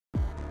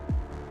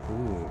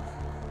Ooh.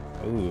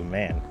 Ooh,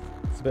 man.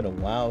 It's been a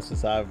while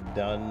since I've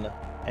done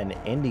an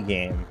indie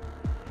game.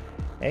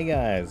 Hey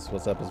guys,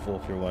 what's up? It's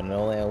Wolf, your one and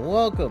only, and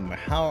welcome.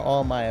 How are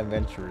all my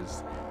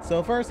adventures?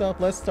 So first off,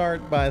 let's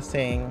start by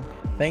saying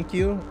thank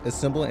you,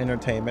 Assemble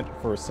Entertainment,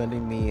 for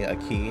sending me a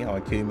key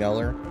on key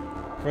mailer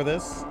for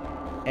this.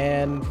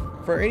 And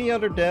for any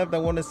other dev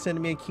that want to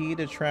send me a key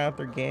to try out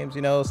their games,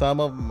 you know,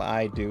 some of them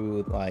I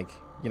do, like,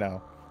 you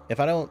know, if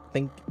I don't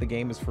think the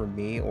game is for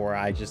me or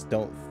I just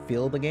don't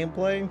feel the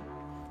gameplay,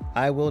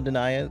 I will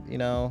deny it. You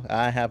know,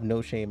 I have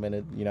no shame in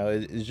it. You know,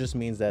 it just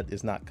means that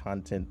it's not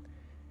content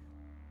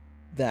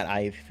that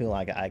I feel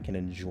like I can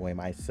enjoy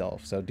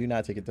myself. So do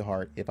not take it to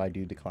heart if I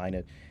do decline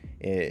it.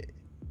 It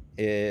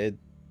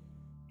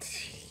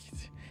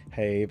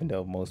hey, even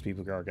though most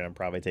people are gonna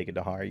probably take it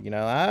to heart, you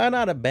know, I'm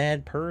not a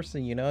bad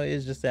person, you know,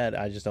 it's just that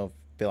I just don't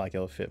feel like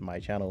it'll fit my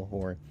channel,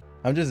 or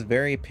I'm just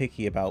very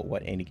picky about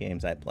what indie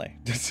games I play.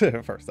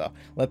 First off,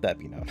 let that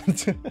be known.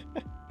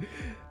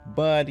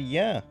 But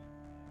yeah,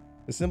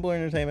 Assemble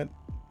Entertainment,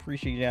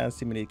 appreciate you guys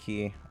sending me the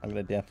key. I'm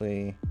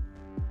definitely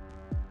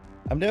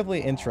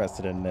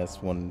interested in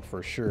this one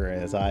for sure,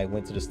 as I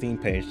went to the Steam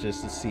page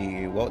just to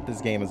see what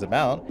this game is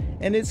about,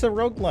 and it's a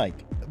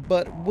roguelike,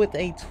 but with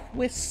a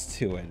twist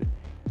to it.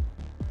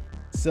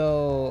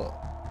 So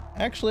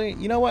actually,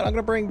 you know what, I'm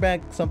gonna bring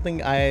back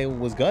something I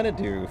was gonna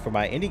do for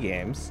my indie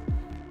games,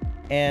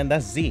 and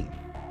that's Z.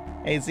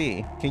 Hey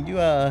Z, can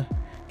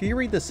you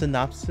read the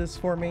synopsis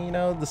for me, you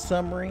know, the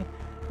summary?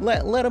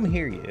 Let them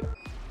hear you.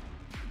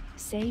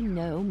 Say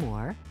no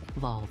more,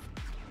 Volv.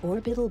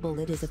 Orbital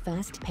Bullet is a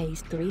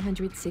fast-paced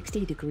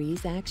 360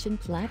 degrees action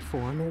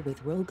platformer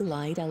with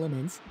roguelite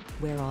elements,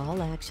 where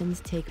all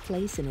actions take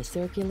place in a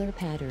circular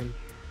pattern.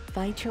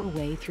 Fight your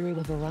way through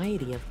a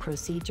variety of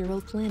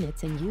procedural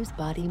planets and use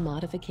body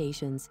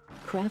modifications,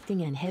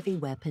 crafting and heavy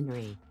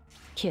weaponry.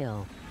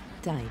 Kill.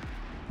 Type.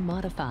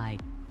 Modify.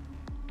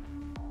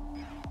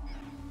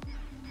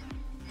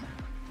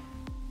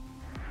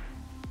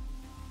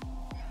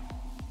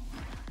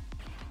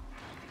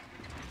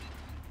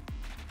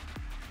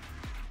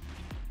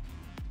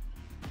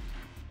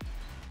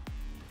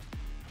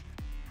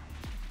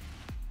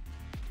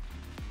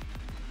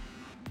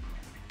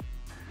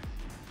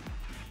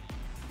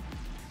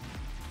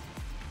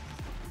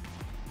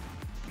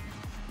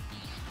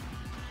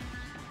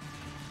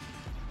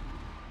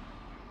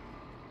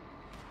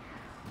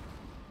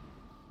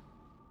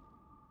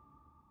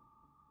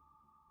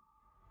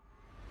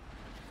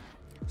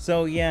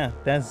 So yeah,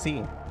 that's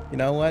Z. You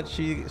know what?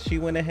 She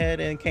went ahead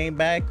and came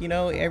back, you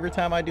know, every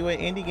time I do an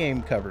indie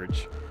game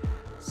coverage.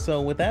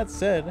 So with that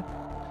said,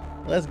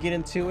 let's get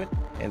into it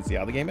and see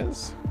how the game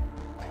is.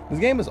 This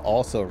game is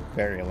also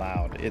very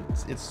loud. It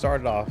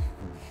started off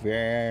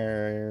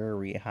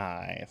very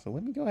high. So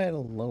let me go ahead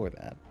and lower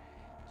that.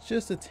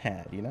 Just a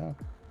tad, you know.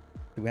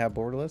 Do we have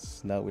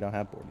borderless? No, we don't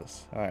have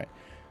borderless. All right.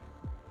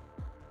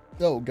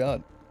 Oh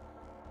God.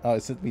 Oh,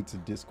 it sent me to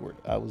Discord.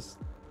 I was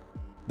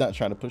not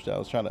trying to push that. I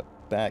was trying to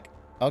back.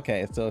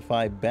 Okay, so if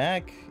I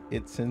back,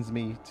 it sends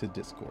me to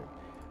Discord.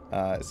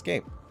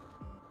 Escape.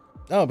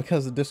 Oh,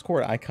 because the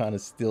Discord icon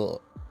is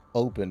still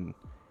open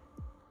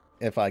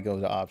if I go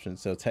to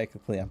options. So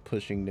technically I'm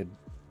pushing the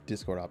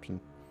Discord option.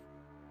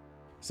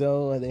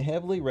 So they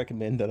heavily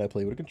recommend that I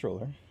play with a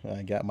controller.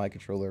 I got my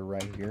controller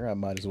right here. I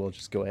might as well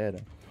just go ahead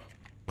and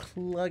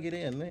plug it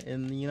in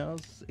and, you know,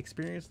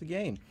 experience the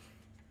game.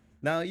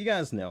 Now, you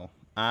guys know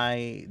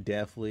I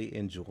definitely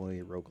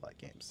enjoy roguelike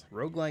games.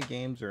 Roguelike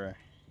games are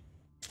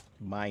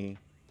my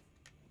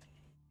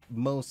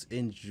most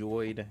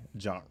enjoyed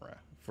genre,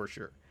 for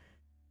sure.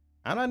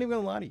 I'm not even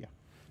gonna lie to you.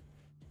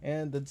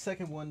 And the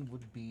second one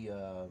would be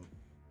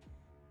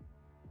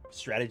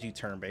strategy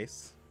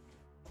turn-based.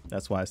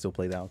 That's why I still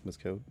play the Alchemist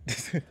Code.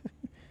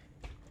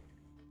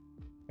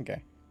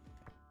 Okay.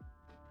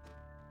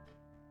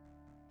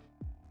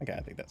 Okay, I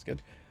think that's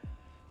good.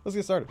 Let's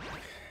get started.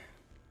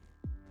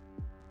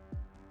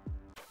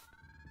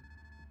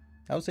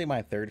 I would say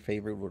my third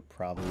favorite would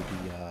probably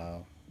be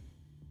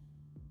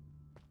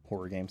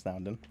horror games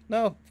sounding.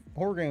 No,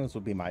 horror games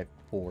would be my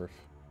fourth.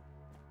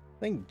 I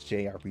think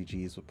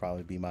JRPGs would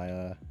probably be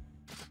my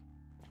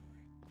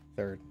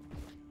third.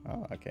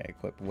 Oh, okay.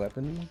 Equip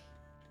weapon.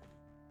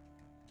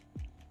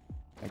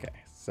 Okay,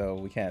 so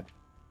we can't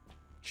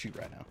shoot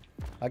right now.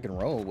 I can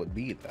roll with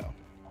B though.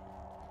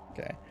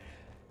 Okay.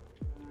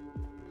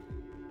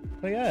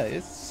 But yeah,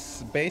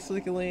 it's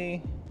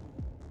basically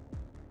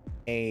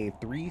a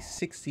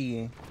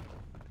 360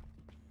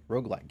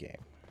 roguelike game.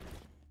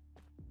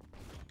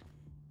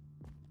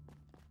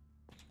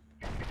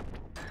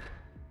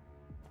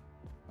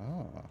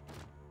 Oh.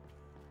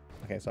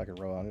 Okay, so I can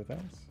roll under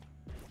things.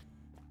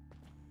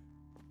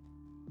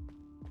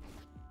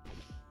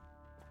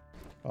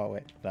 Oh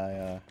wait, did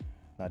I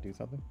not do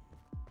something?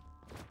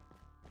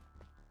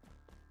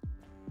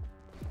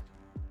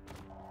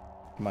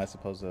 Am I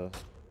supposed to?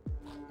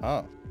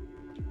 Oh.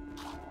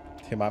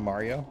 Am I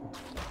Mario?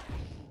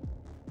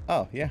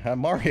 Oh yeah, I'm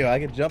Mario. I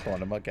can jump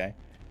on him. Okay,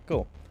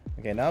 cool.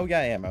 Okay, now we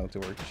got ammo to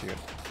work. Shoot.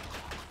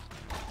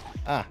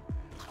 Ah,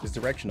 It's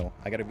directional.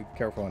 I gotta be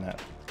careful on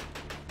that.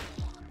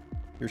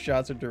 Your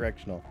shots are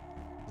directional.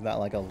 It's not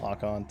like a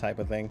lock-on type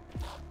of thing.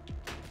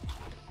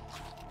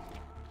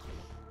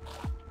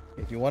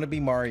 If you want to be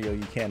Mario,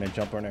 you can and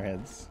jump on their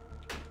heads.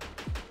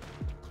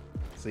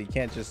 So you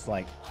can't just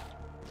like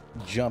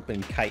jump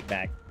and kite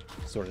back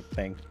sort of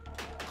thing.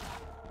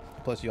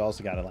 Plus you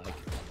also gotta like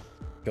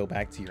go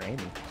back to your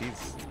aiming.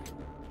 Jeez.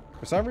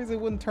 For some reason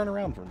it wouldn't turn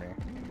around for me.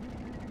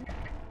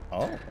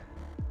 Oh.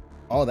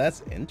 Oh,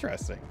 that's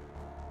interesting.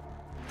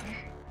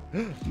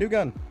 New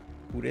gun.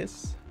 Who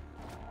this?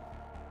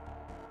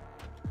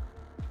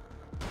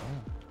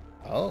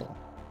 Oh.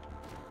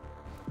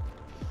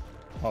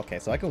 Okay,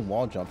 so I can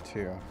wall jump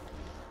too.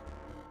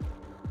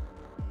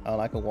 Oh,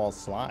 and I can wall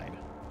slide.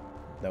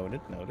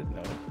 Noted, noted,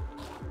 noted.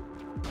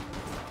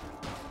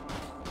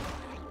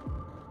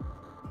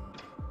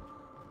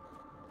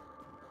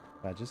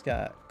 I just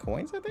got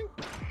coins, I think?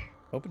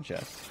 Open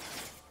chest.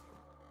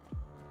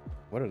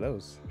 What are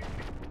those?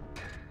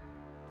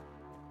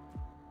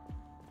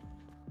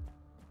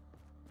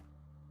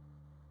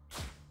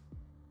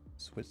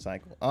 Switch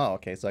cycle. Oh,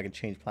 okay, so I can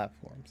change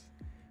platforms.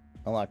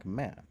 Unlock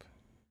map.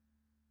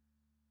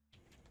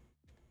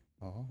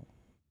 Oh.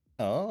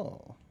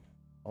 Oh.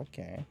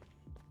 Okay.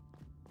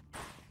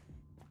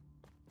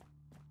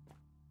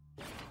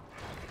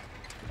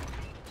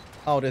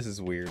 Oh, this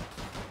is weird.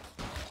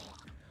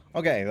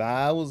 Okay,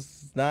 I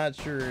was not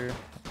sure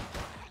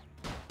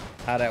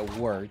how that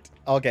worked.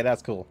 Okay,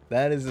 that's cool.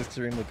 That is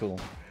extremely cool.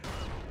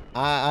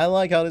 I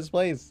like how this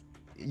plays.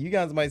 You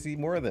guys might see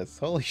more of this.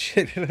 Holy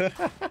shit.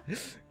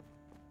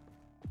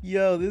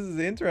 Yo, this is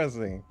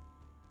interesting.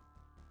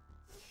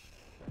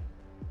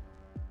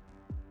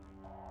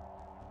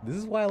 This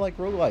is why I like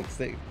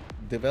roguelikes.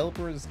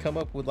 Developers come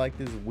up with like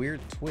this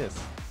weird twist.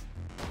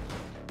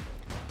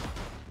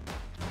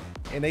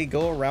 And they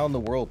go around the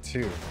world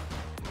too.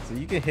 So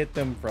you can hit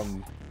them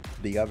from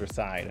the other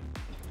side.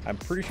 I'm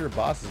pretty sure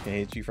bosses can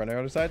hit you from the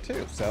other side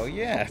too. So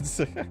yeah.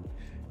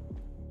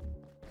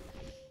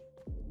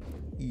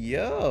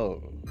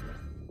 Yo.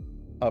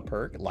 A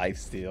perk,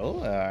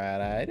 lifesteal.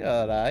 Alright,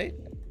 alright.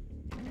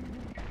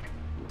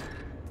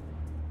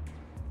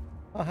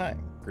 Oh hi,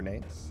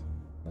 grenades.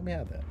 Let me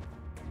have that.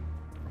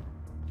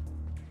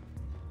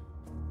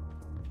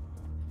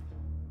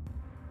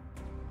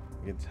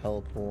 You can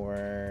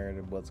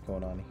teleport. What's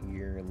going on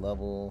here?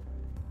 Level.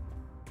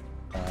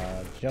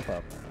 Jump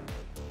up.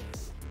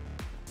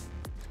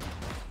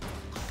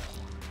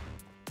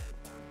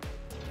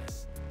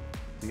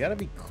 You gotta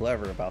be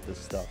clever about this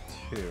stuff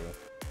too.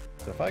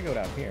 So if I go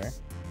down here,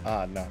 no,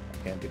 I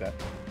can't do that.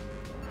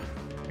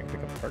 I can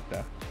pick up a perk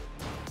though.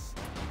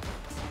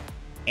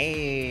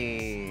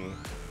 Hey,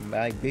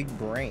 my big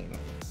brain.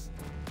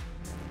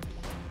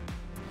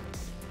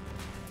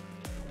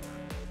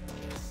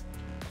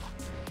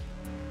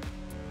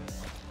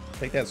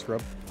 Take that,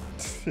 scrub.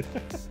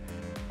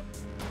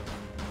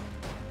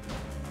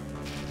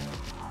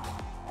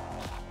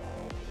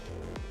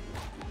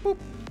 Boop.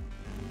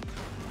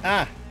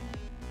 Ah!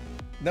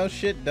 No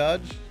shit,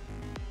 dodge.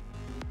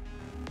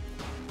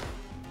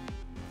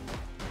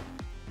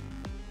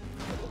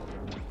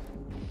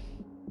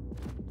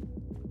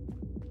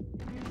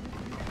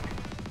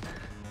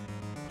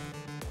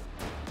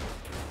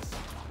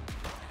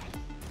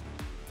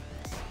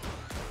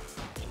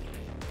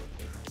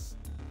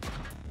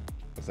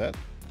 What's that?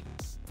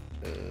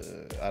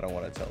 I don't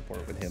want to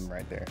teleport with him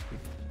right there.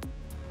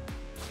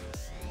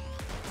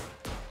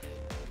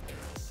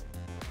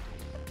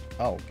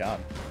 Oh, God.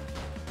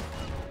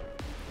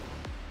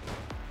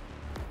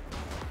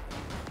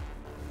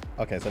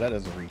 Okay, so that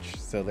doesn't reach.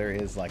 So there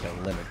is like a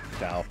limit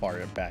to how far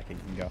back it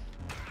can go.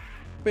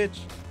 Bitch.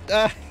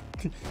 Ah.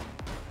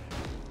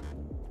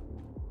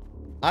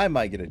 I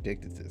might get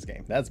addicted to this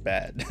game. That's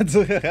bad.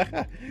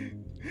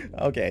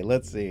 Okay,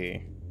 let's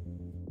see.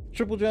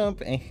 Triple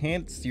jump,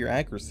 enhance your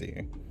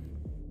accuracy.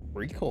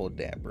 Recoil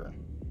damper.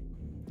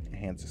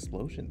 Enhance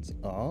explosions.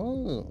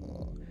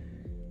 Oh.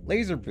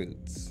 Laser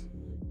boots.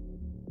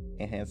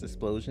 Enhance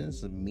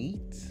explosions.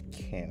 Meat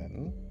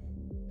cannon.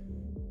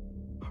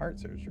 Heart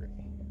surgery.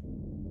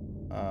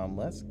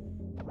 Let's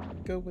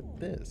go with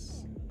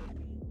this.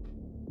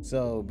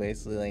 So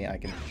basically I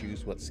can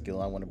choose what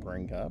skill I want to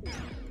bring up.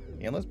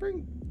 Yeah, let's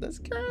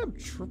grab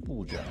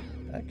triple jump.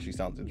 That actually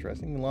sounds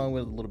interesting, along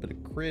with a little bit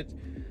of crit.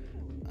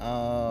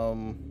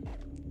 Damn,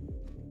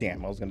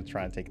 I was gonna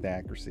try and take the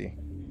accuracy,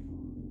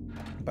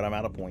 but I'm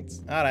out of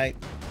points. All right.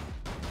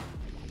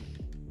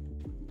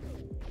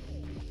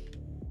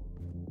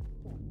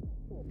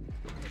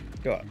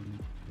 Go up.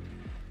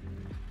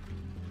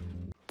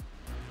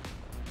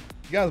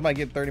 You guys might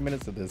get 30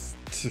 minutes of this.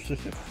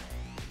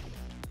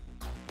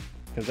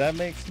 Because that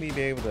makes me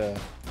be able to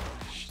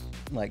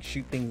like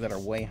shoot things that are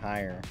way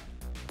higher.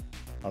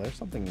 Oh, there's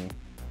something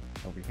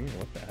over here.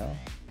 What the hell?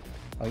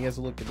 Oh, he has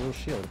a little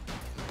shield.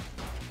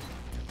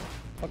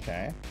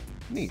 Okay,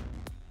 neat.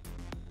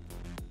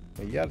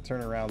 But you gotta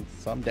turn around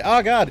someday.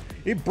 Oh God,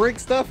 it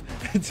breaks stuff.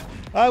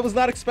 I was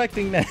not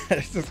expecting that.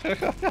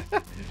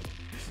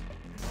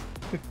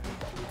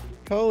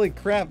 Holy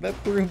crap, that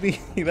threw me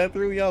that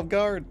threw me off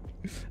guard.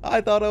 I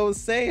thought I was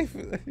safe.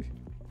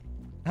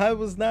 I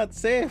was not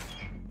safe.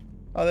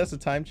 Oh, that's a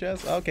time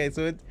chest? Okay,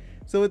 so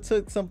it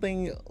took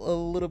something a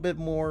little bit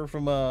more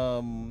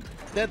from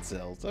Dead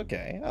Cells.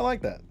 Okay, I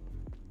like that.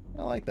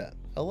 I like that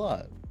a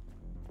lot.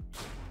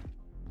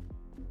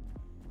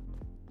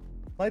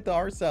 I like the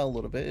art style a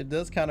little bit. It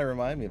does kind of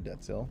remind me of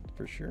Dead Cell,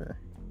 for sure.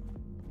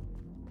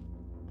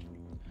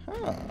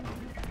 Huh.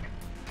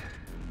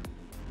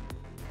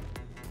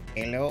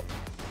 Hello.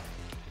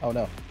 Oh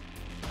no.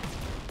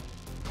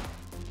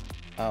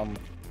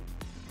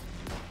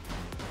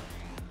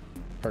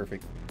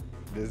 Perfect.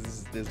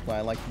 This is why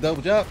I like the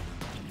double jump.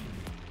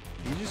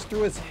 He just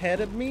threw his head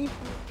at me.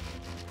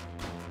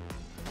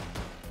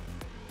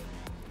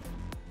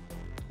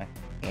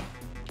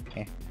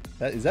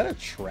 Is that a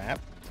trap?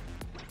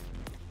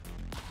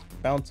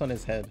 Bounce on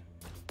his head.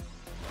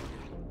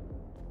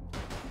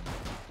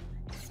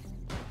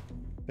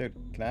 Dude,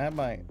 can I have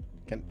my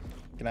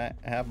can I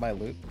have my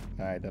loot?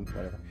 Alright then,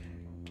 whatever.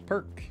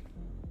 Perk.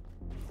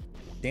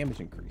 Damage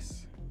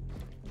increase.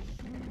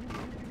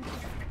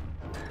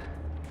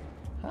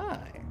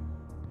 Hi.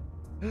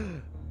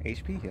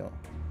 HP heal.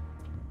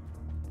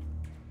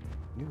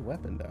 New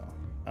weapon though.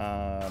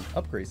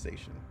 Upgrade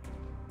station.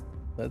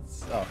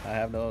 Let's I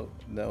have no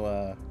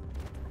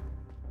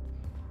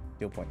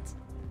skill points.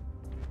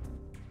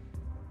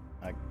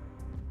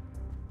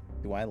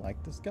 Do I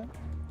like this gun?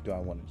 Do I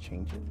want to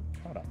change it?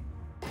 Hold on.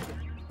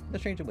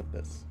 Let's change it with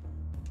this.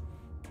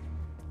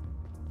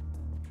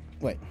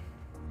 Wait.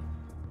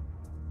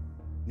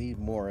 Need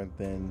more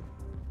than...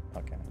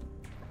 Okay.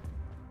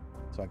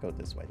 So I go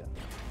this way then.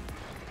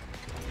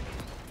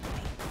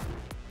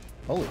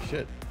 Holy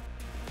shit.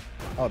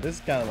 Oh, this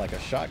is kind of like a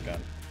shotgun.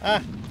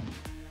 Ah!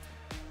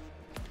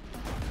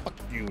 Fuck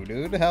you,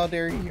 dude. How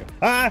dare you?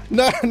 Ah!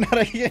 No, not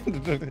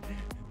again!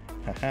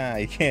 Haha,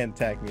 you can't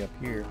attack me up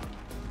here.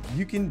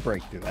 You can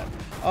break through that.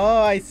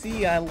 Oh, I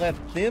see. I let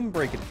them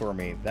break it for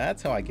me.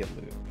 That's how I get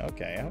loot.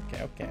 Okay,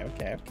 okay, okay,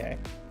 okay, okay.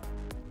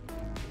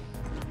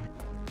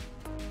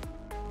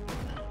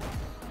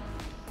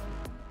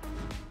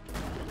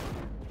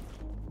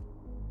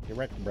 You're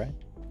right, Brad.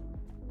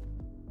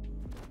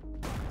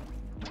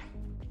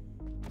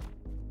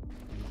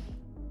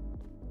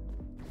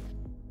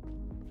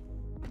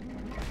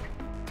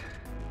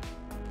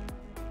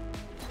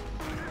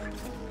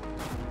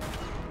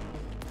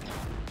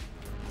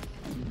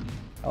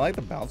 I like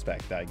the bounce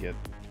back that I get.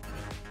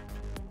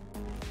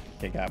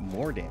 Okay, got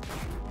more damage.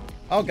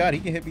 Oh god, he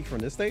can hit me from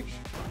this stage?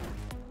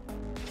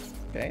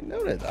 Okay,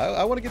 noted.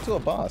 I want to get to a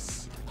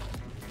boss.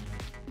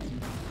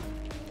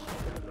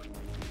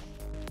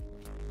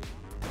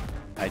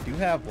 I do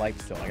have life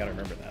still, I gotta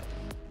remember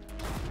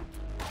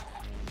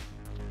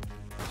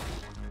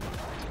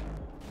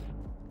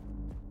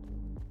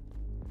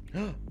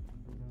that.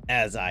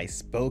 As I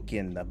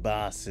spoken, the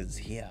boss is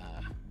here.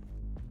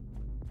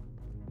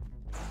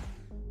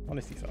 I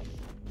want to see something.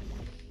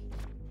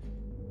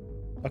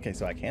 Okay,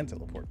 so I can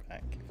teleport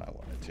back if I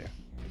wanted to.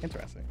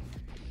 Interesting.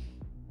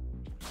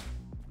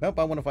 Nope,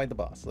 I want to fight the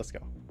boss. Let's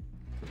go.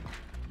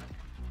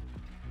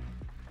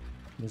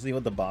 Let's see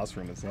what the boss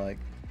room is like.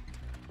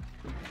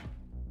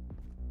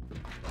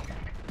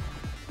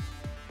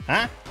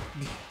 Huh?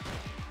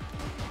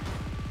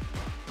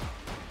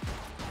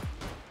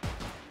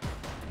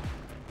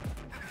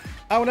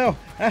 Oh no!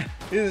 Ah,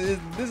 this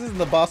isn't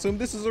the boss room.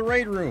 This is a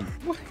raid room.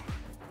 What?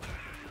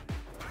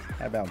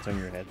 I bounce on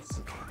your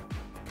heads.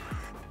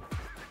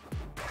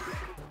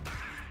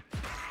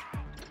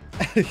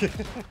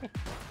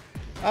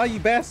 Oh, you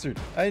bastard!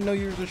 I didn't know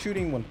you were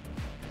shooting one.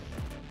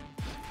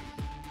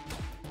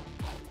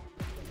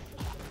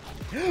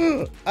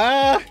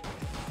 Ah!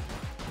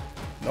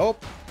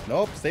 Nope.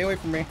 Nope. Stay away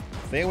from me.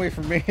 Stay away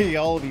from me,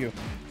 all of you.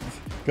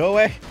 Go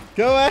away.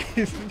 Go away.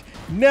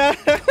 No.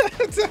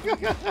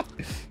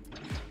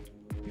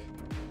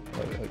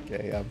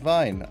 Okay, I'm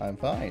fine. I'm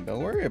fine.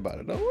 Don't worry about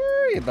it. Don't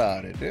worry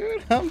about it,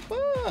 dude. I'm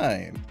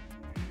fine.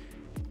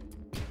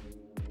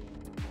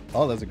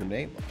 Oh, there's a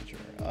grenade launcher.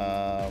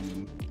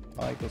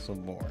 I like this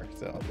one more,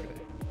 so I'm gonna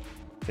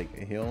take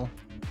a heal,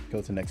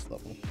 go to next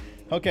level.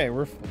 Okay,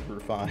 we're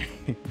fine.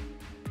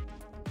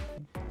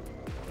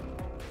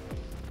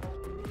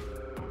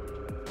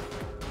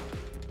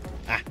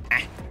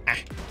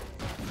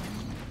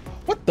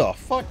 What the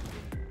fuck?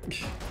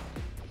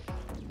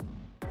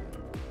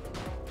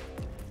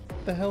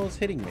 What the hell is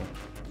hitting me?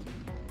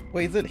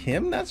 Wait, is it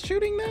him that's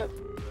shooting that?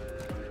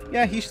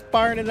 Yeah, he's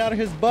firing it out of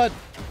his butt.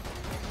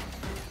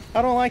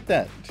 I don't like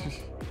that.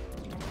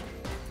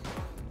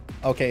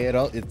 Okay,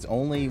 it's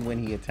only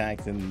when he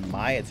attacks and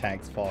my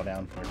attacks fall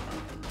down for him.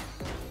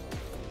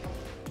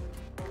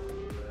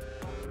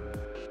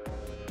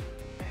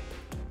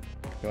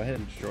 Go ahead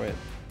and destroy it.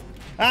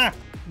 Ah!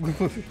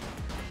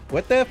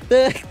 What the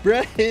fuck,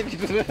 bro?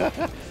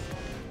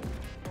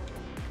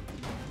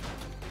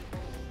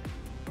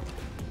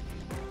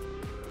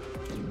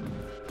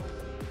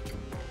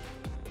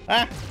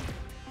 Ah!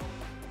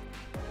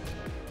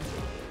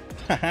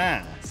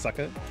 Haha,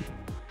 sucker.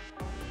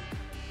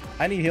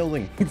 I need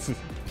healing.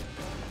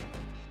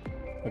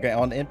 Okay,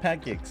 on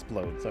impact, it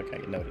explodes. Okay,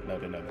 noted.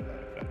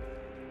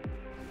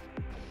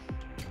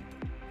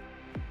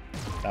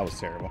 That was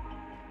terrible.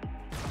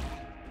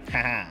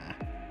 Haha.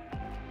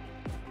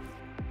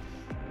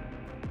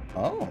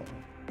 Oh,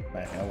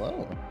 but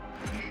hello.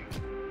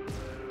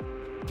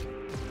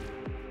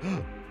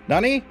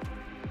 Nani?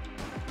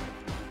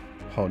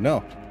 Oh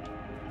no.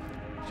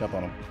 Jump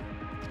on him.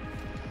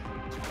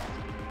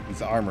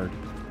 He's armored.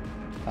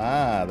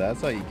 Ah,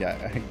 that's how you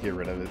get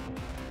rid of it.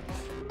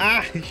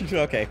 Ah,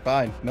 okay,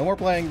 fine. No more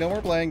playing. Go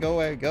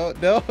away. Go.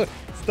 No,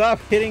 stop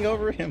hitting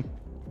over him.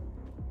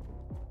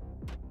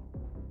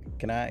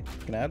 Can I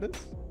have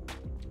this?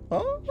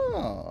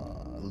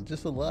 Oh,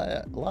 just a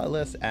lot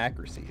less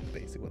accuracy is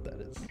basically what that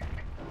is.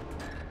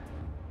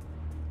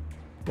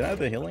 Can I have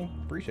the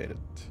healing? Appreciate it.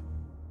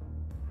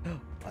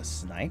 A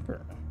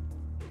sniper.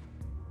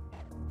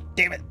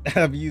 Damn it!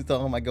 I've used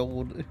all my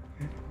gold.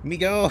 Me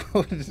go.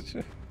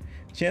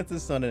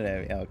 Chances on an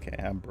enemy. Okay,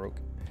 I'm broke.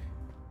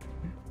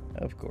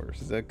 Of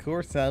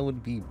course I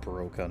would be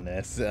broke on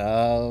this.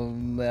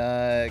 Can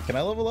I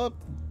level up?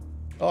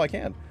 Oh, I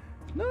can.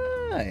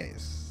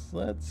 Nice.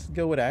 Let's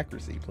go with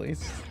accuracy,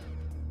 please.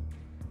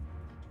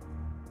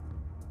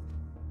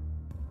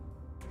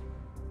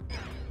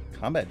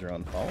 Combat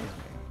drone follows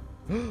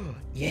me.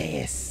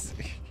 Yes!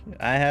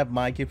 I have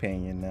my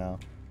companion now.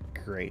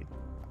 Great.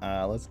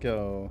 Let's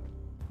go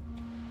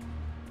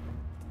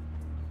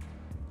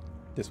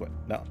this way.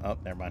 No, oh,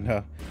 never mind. No.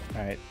 All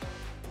right.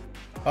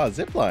 Oh,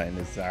 zipline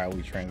is how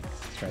we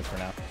transfer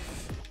now.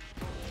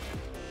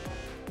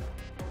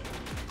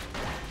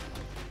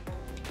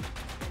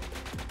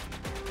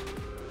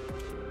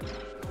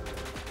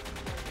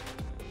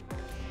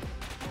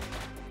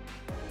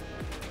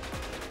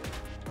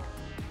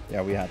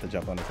 Yeah, we have to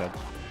jump on his head.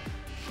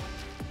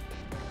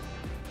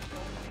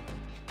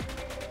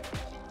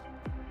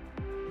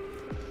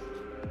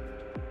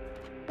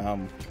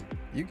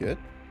 You good?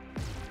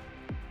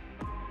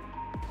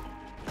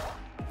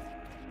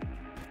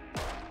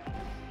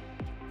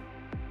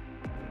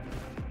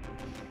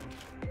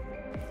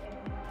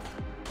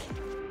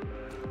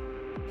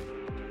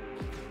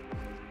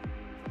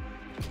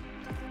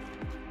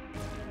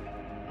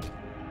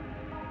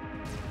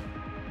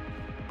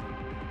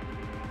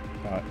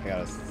 Oh, I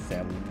gotta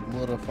stand a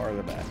little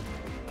farther back.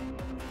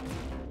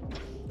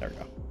 There we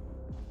go.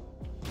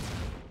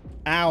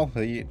 Ow!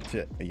 You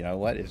know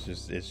what? It's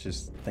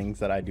just things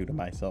that I do to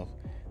myself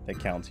that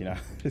counts, you know.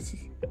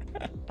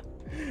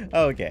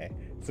 Okay,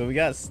 so we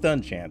got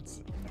stun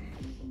chance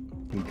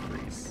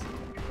increase.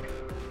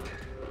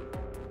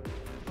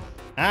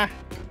 Ah!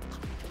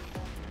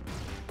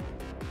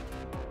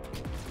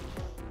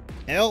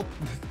 Help!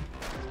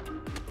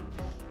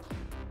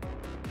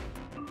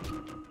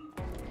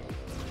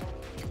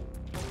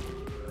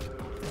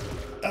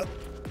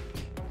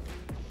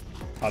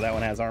 Oh, that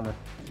one has armor.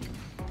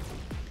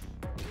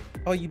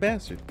 Oh, you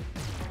bastard.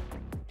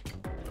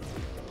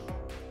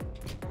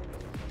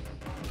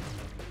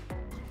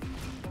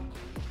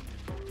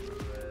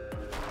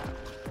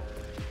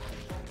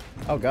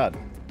 Oh, God.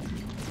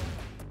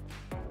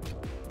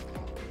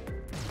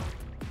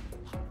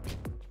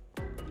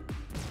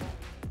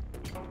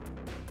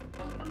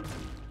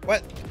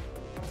 What?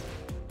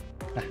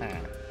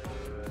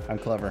 I'm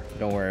clever.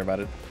 Don't worry about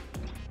it.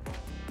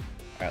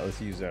 All right, let's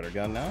use our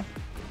gun now.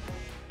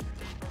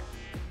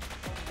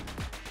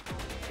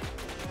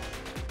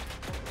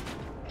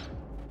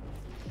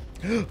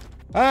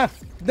 Ah!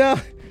 No!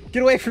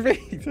 Get away from me!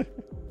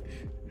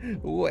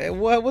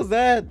 What was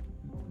that?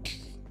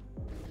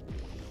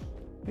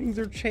 Things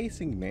are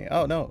chasing me.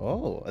 Oh, no.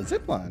 Oh, a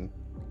zipline.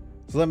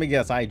 So let me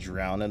guess. I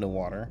drown in the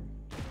water.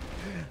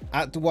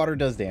 The water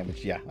does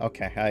damage. Yeah,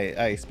 okay.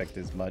 I expect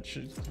as much.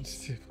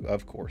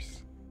 Of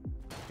course.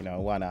 You know,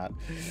 why not?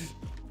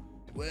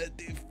 What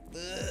the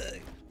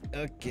fuck?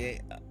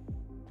 Okay.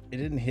 It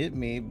didn't hit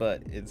me,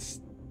 but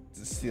it's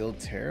still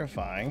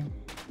terrifying.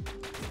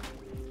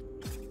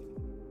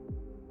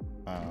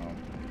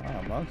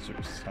 Oh,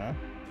 monsters, huh?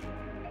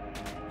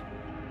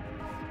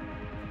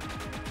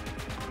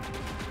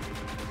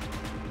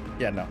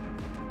 Yeah, no.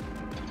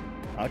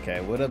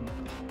 Okay, with a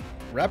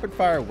rapid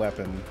fire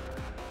weapon,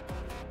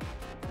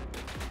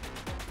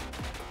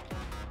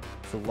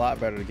 it's a lot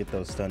better to get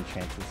those stun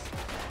chances.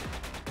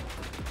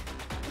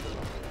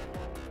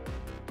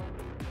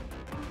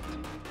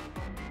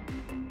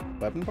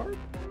 Weapon part?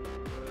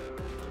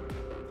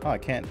 Oh, I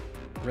can't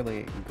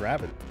really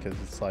grab it because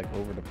it's like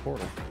over the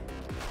portal.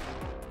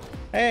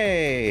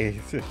 Hey!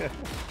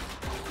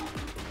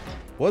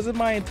 Wasn't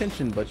my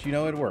intention, but you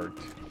know it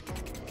worked.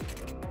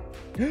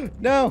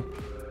 No!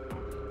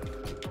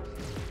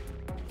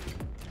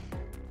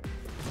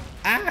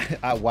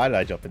 Ah! Why did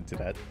I jump into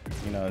that?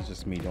 You know, it's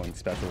just me doing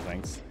special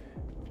things.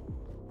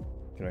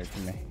 Get away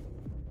from me.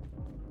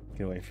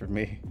 Get away from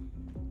me.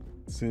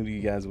 Soon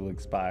you guys will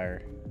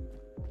expire.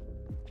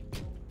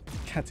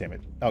 God damn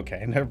it.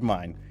 Okay, never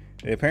mind.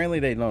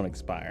 Apparently they don't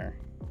expire.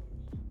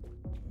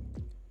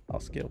 I'll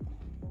skip.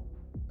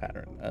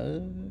 Pattern.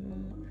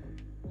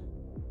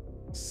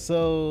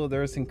 So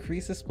there's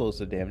increased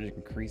explosive damage,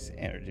 increased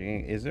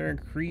energy. Is there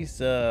increased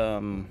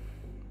damn,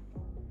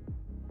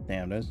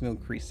 there's no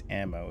increased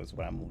ammo is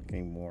what I'm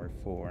looking more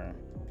for.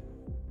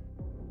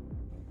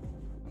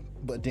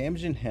 But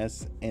damage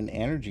enhance and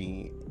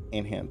energy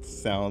enhance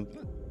sound.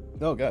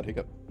 Oh god,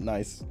 hiccup.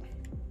 Nice.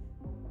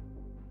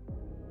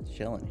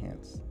 Shell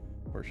enhance.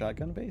 For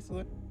shotgun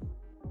basically.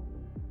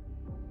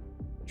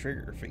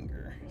 Trigger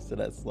finger. So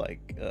that's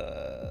like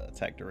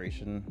attack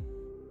duration.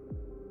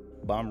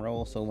 Bomb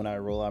roll, so when I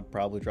roll, I'll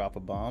probably drop a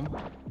bomb,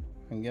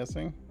 I'm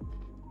guessing.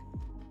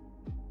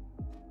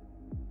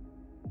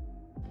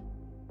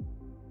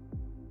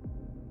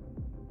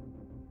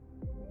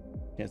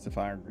 Chance to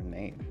fire a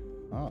grenade.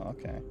 Oh,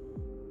 okay.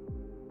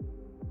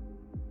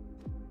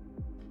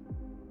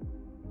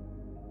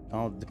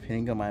 Oh,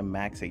 depending on my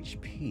max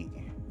HP.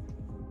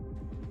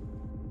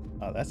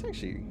 Oh, that's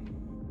actually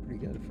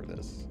pretty good for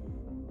this.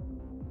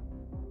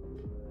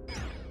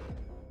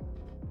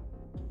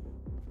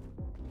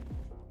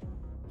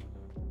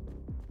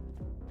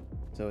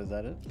 So is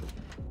that it?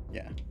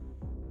 Yeah.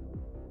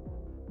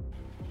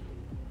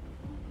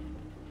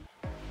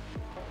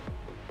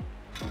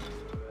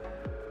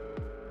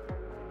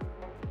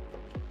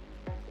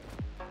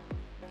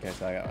 Okay,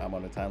 so I'm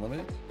on a time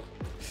limit.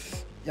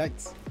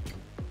 Yikes.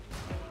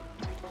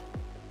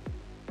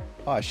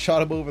 Oh, I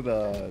shot him over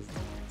the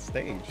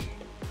stage.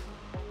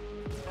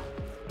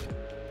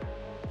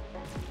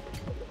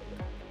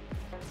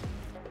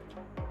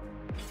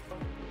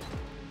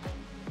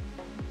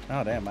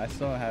 Oh damn, I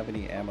still don't have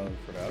any ammo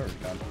for the other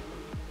gun.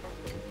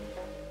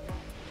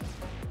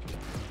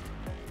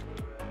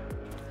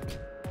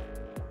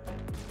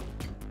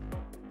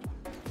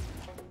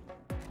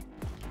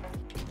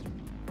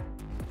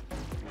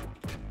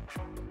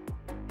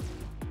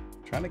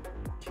 Trying to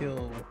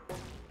kill...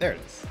 There it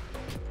is.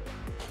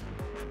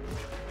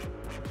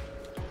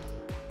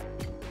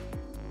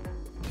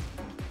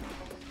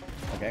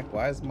 Okay,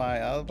 why is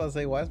my... I was about to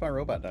say, why is my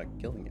robot not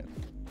killing it?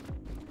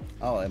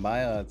 Oh, am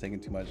I taking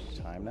too much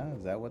time now?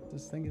 Is that what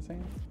this thing is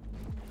saying?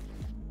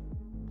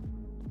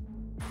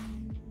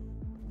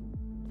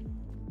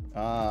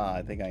 Ah,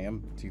 I think I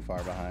am too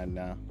far behind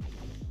now.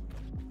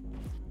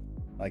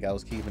 Like I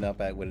was keeping up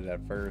with it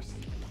at first.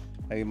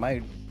 I mean,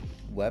 my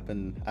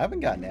weapon... I haven't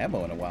gotten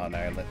ammo in a while now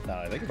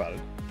I think about it.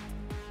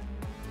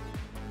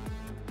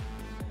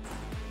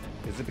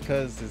 Is it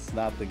because it's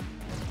not the...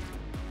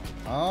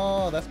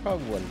 Oh, that's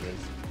probably what it is.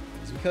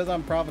 It's because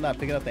I'm probably not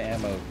picking up the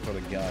ammo for the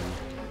gun.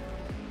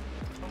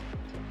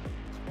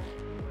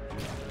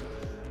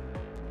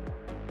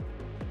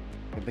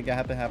 I think I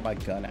have to have my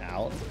gun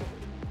out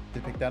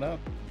to pick that up.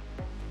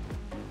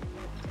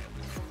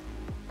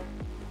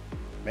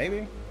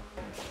 Maybe?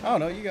 I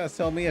don't know, you guys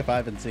tell me if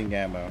I've been seeing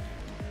ammo.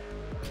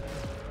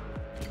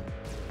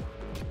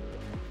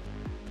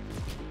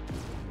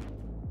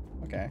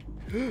 Okay.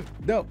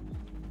 No!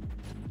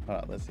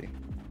 Hold on, let's see.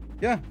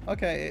 Yeah,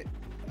 okay.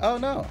 Oh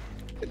no,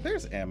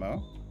 there's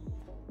ammo.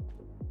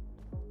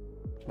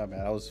 My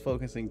bad, I was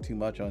focusing too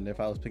much on if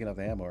I was picking up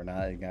the ammo or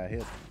not. It got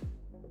hit.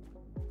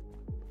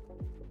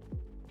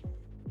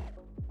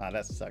 Ah,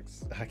 that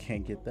sucks. I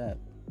can't get that.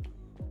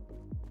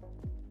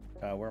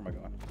 Where am I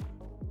going?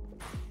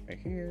 Right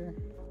here.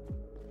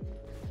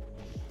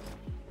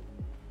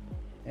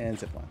 And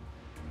zipline.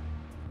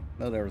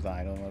 No, there was an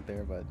item up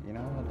there, but you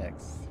know what?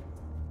 Next.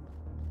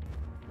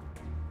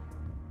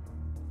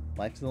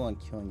 Life is on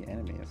killing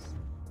enemies.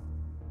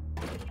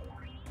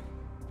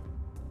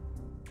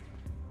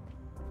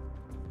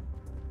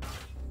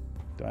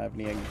 Do I have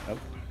any? Oh.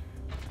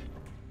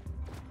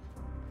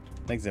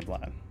 Next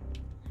zipline.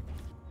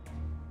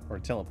 Or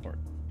teleport.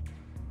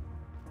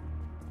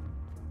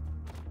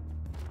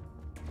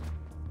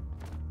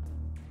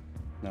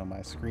 No,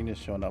 my screen is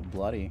showing up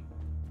bloody.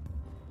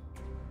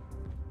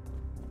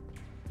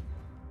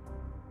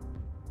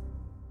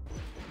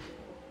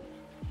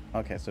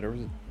 Okay, so there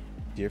was a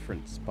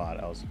different spot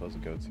I was supposed to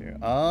go to.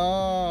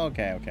 Oh,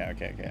 okay.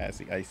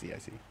 I see.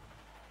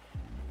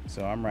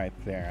 So I'm right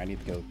there. I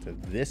need to go to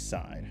this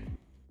side.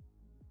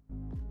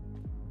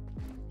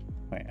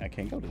 Wait, I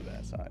can't go to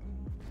that side.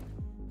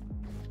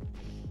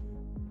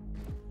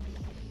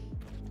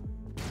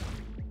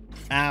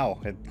 Ow!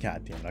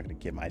 God damn, I'm not gonna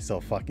get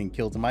myself fucking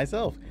killed to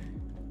myself.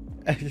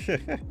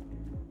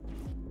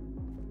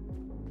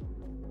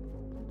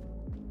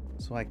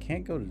 So I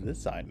can't go to this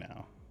side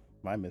now.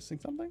 Am I missing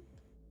something?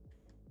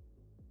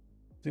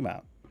 Zoom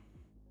out.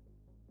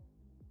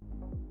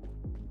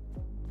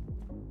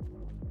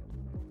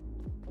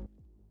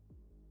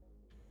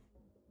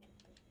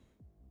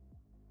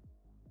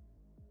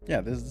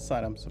 Yeah, this is the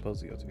side I'm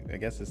supposed to go to. I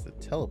guess it's the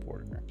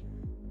teleporter.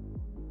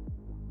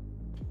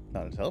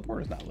 No, the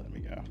teleporter's not letting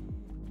me go.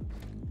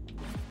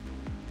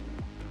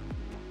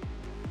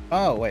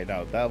 Oh, wait,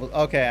 no, that was...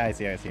 Okay, I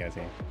see.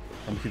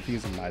 I'm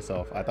confusing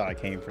myself. I thought I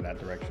came from that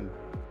direction.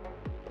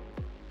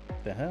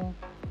 What the hell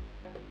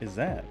is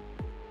that?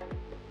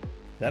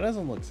 That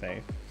doesn't look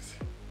safe.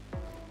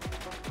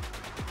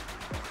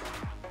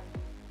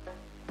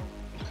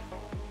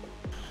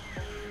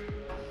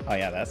 Oh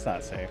yeah, that's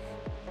not safe.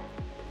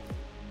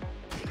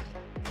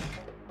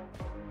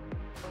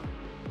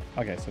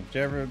 Okay, so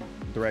whichever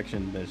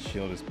direction the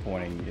shield is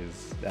pointing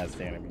that's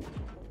the enemy.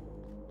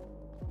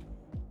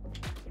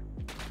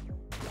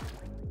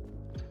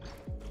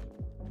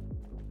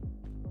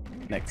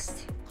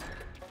 Next.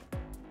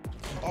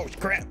 Oh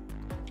crap!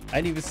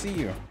 I didn't even see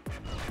you.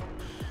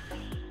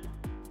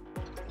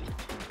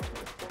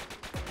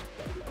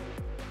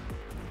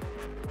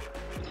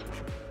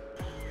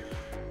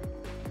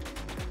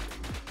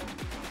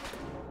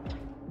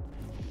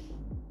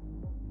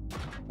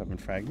 Weapon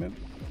fragment.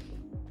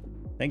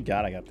 Thank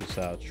God I got this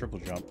triple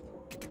jump.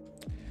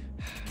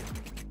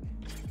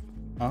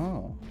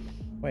 Oh,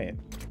 wait.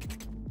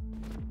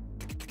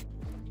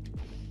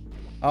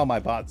 Oh, my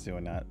bot's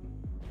doing that.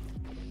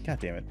 God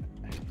damn it.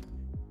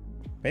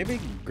 Maybe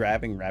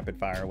grabbing rapid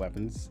fire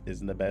weapons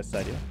isn't the best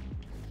idea.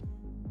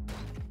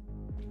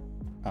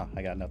 Oh,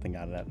 I got nothing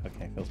out of that.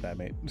 Okay, feels bad,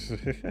 mate.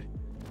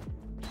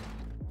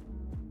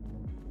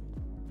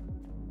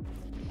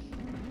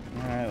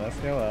 Alright, let's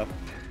go up.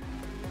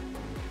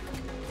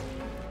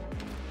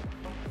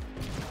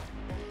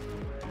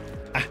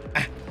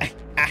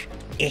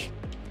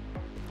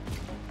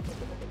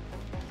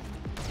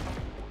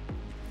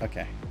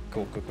 Okay,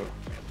 cool.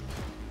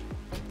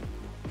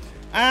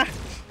 Ah!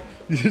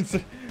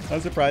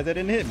 I'm surprised that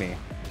didn't hit me.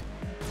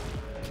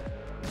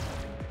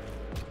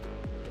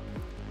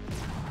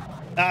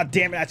 Ah,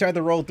 damn it, I tried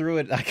to roll through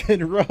it. I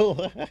couldn't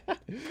roll.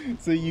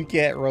 So you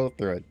can't roll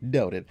through it.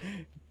 Noted.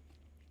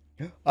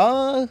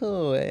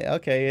 Oh,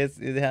 okay,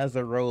 it has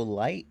a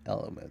Rouge-lite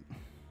element.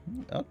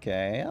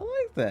 Okay, I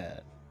like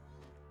that.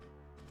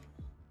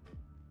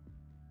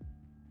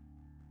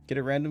 Get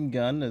a random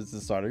gun as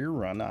the start of your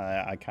run.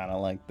 I kind of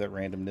like the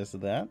randomness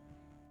of that.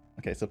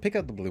 Okay, so pick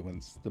up the blue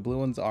ones. The blue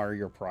ones are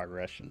your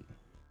progression.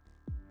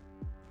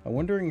 I'm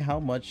wondering how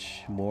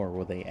much more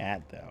will they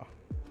add, though.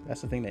 That's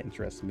the thing that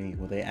interests me.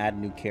 Will they add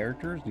new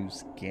characters, new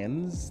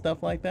skins,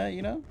 stuff like that,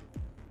 you know?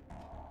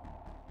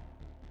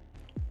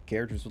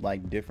 Characters with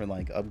like different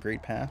like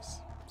upgrade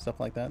paths, stuff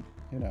like that.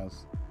 Who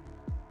knows?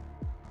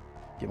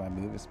 Get my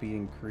movement speed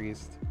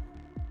increased.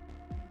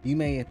 You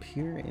may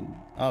appear in...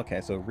 Okay,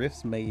 so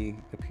rifts may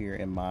appear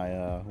in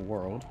my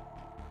world.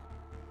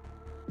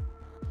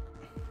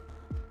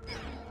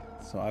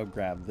 So I'll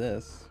grab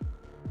this.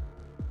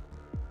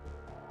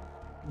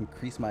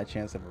 Increase my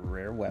chance of a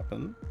rare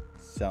weapon.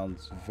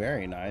 Sounds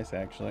very nice,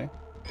 actually.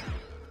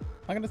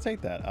 I'm going to take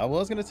that. I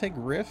was going to take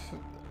rift,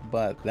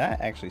 but that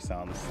actually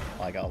sounds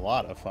like a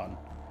lot of fun.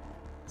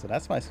 So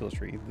that's my skill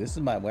tree. This is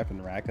my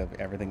weapon rack of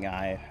everything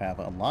I have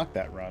unlocked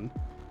that run.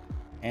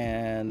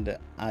 And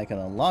I can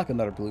unlock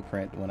another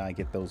blueprint when I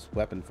get those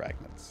weapon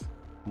fragments.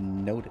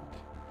 Noted.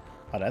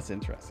 Oh, that's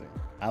interesting.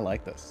 I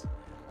like this.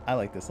 I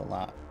like this a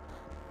lot.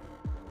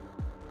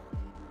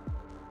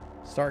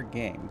 Start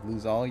game.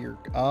 Lose all your...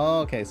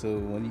 Oh, okay, so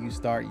when you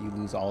start, you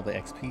lose all the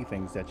XP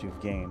things that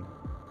you've gained.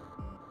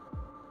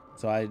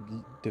 So I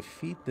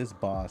defeat this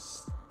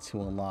boss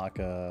to unlock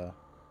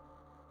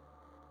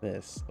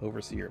this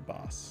Overseer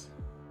boss.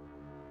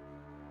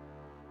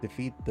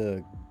 Defeat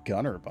the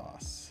Gunner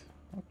boss.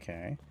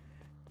 Okay.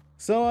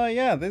 So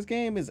yeah, this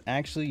game is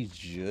actually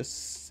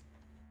just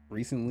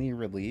recently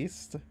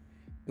released.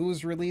 It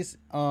was released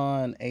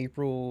on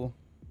April...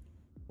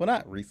 Well,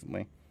 not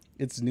recently.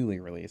 It's newly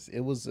released.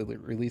 It was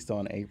released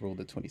on April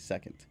the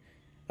 22nd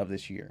of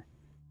this year.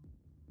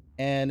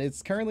 And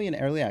it's currently in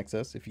early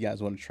access if you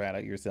guys want to try it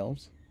out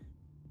yourselves.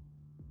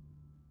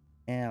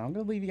 And I'm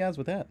going to leave you guys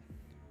with that.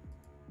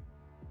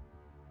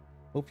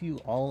 Hope you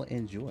all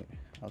enjoy.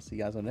 I'll see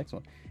you guys on the next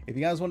one. If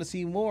you guys want to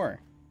see more,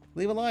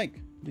 leave a like.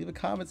 Leave a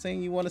comment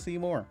saying you want to see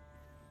more.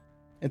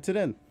 Until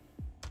then,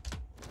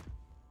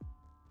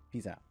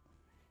 peace out.